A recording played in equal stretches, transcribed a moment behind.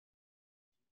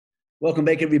Welcome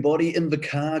back, everybody.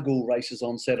 Invercargill races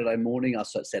on Saturday morning.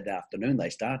 So Saturday afternoon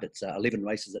they start. It's 11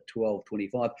 races at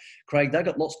 12:25. Craig, they've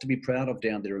got lots to be proud of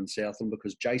down there in Southland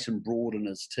because Jason Broad and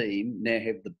his team now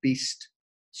have the best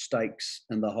stakes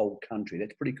in the whole country.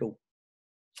 That's pretty cool.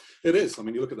 It is. I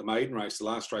mean, you look at the maiden race, the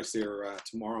last race there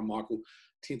tomorrow, Michael,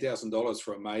 $10,000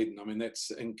 for a maiden. I mean, that's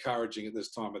encouraging at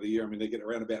this time of the year. I mean, they get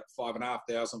around about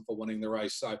 $5,500 for winning the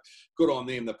race. So good on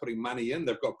them. They're putting money in.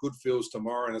 They've got good fields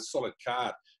tomorrow and a solid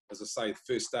card. As I say,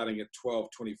 first starting at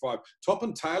 12:25. Top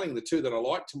and tailing the two that I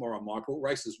like tomorrow, Michael,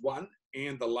 races 1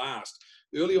 and the last.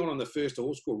 Early on in the first, a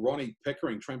horse called Ronnie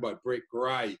Pickering, trained by Brett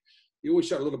Gray. He always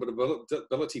showed a little bit of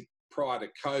ability prior to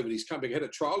COVID. He's come back. He had a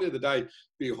trial the other day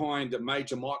behind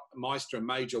Major Meister and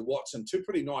Major Watson, two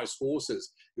pretty nice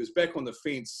horses. He was back on the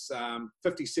fence,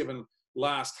 57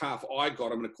 last half. I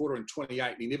got him in a quarter in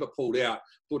 28, and he never pulled out.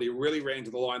 Thought he really ran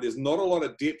to the line. There's not a lot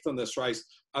of depth in this race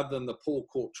other than the Paul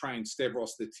Court trained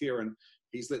Stavros the Terran.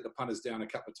 He's let the punters down a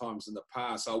couple of times in the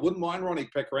past. So I wouldn't mind Ronnie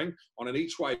Pickering on an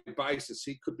each-way basis.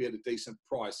 He could be at a decent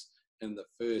price in the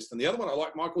first. And the other one I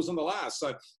like, Michael's in the last.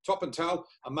 So top and tail,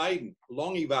 a maiden,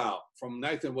 Longyvale from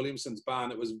Nathan Williamson's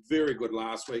barn. It was very good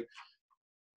last week.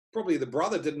 Probably the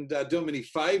brother didn't do him any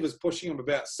favours, pushing him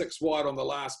about 6 wide on the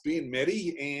last bend,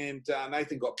 Matty, and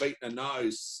Nathan got beaten a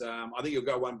nose. I think he'll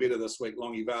go one better this week,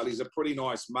 Longyvale. He's a pretty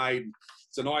nice maiden.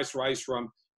 It's a nice race for him.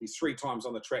 He's 3 times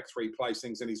on the track, 3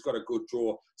 placings, and he's got a good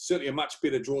draw. Certainly a much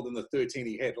better draw than the 13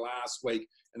 he had last week.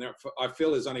 And there, I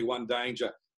feel there's only one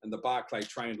danger, and the Barclay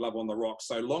trained Love on the Rocks.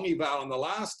 So Longyvale in the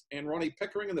last and Ronnie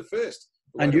Pickering in the first.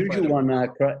 Unusual one,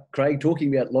 Craig,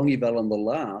 talking about Longyvale on the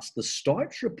last, the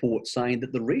Stites report saying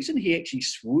that the reason he actually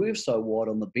swerved so wide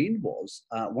on the bend was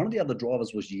one of the other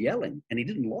drivers was yelling and he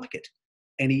didn't like it.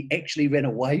 And he actually ran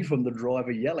away from the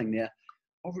driver yelling. Now,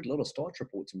 I've read a lot of Stites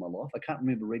reports in my life. I can't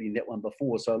remember reading that one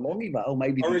before. So Longyvale,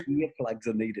 maybe the earplugs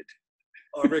are needed.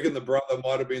 I reckon the brother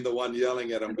might have been the one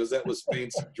yelling at him because that was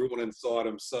fence drawn inside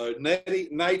him. So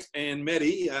Nate and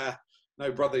Matty,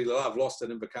 no brotherly love, lost at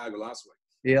Invercargill last week.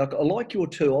 Yeah, I like your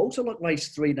two. I also like race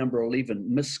 3, number 11,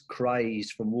 Miss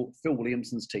Craze from Phil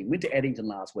Williamson's team. Went to Addington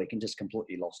last week and just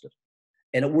completely lost it.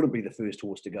 And it wouldn't be the first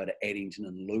horse to go to Addington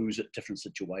and lose it. Different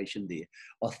situation there.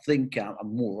 I think a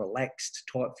more relaxed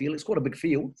type field. It's quite a big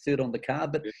field, 3rd on the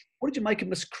card. But what did you make of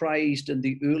Miss Crazed in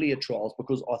the earlier trials?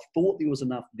 Because I thought there was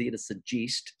enough there to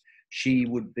suggest she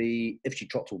would be, if she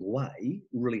trots all the way,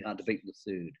 really hard to beat in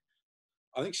the 3rd.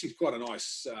 I think she's quite a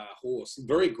nice horse.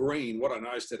 Very green. What I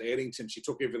noticed at Addington, she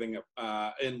took everything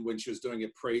in when she was doing a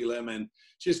prelim, and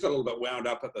she just got a little bit wound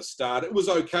up at the start. It was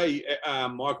okay,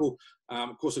 Michael.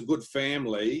 Of course, a good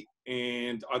family,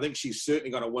 and I think she's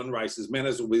certainly going to win races.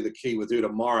 Manners will be the key with her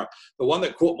tomorrow. The one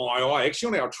that caught my eye,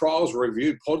 actually on our Trials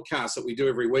Review podcast that we do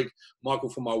every week, Michael,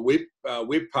 for my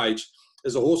web page,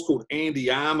 is a horse called Andy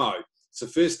Armo. It's the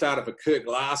first starter for Kirk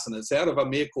Larson. It's out of a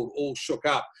mare called All Shook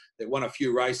Up that won a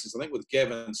few races. I think with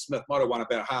Gavin Smith, might have won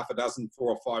about half a dozen,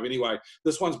 4 or 5 anyway.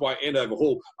 This one's by Andover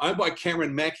Hall, owned by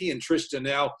Cameron Mackey and Trish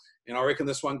Janelle, and I reckon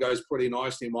this one goes pretty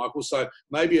nicely, Michael. So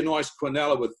maybe a nice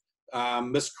quinella with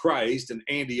Miss Crazed and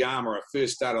Andy Armour, a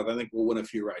first starter, I think will win a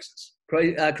few races.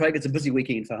 Craig, it's a busy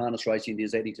weekend for harness racing.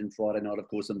 There's Addington Friday night, of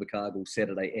course, Invercargill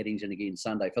Saturday, Addington again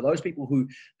Sunday. For those people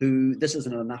who this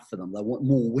isn't enough for them, they want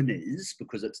more winners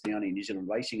because it's the only New Zealand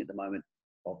racing at the moment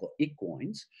of the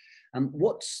equines.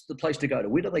 What's the place to go to?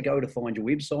 Where do they go to find your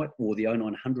website or the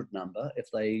 0900 number if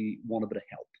they want a bit of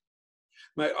help?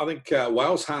 Mate, I think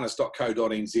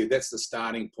walesharness.co.nz, that's the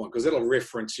starting point because it'll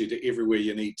reference you to everywhere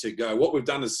you need to go. What we've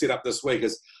done is set up this week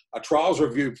is a trials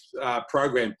review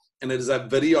program, and it is a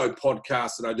video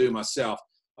podcast that I do myself.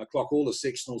 I clock all the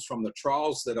sectionals from the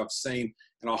trials that I've seen,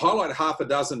 and I highlight half a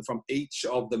dozen from each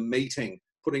of the meeting,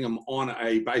 putting them on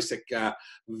a basic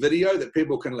video that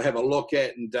people can have a look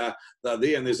at, and they're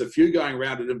there. And there's a few going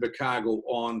around at Invercargill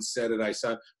on Saturday,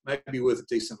 so maybe worth a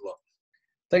decent look.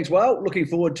 Thanks, Well. Looking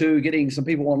forward to getting some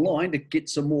people online to get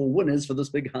some more winners for this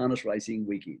big harness racing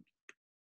weekend.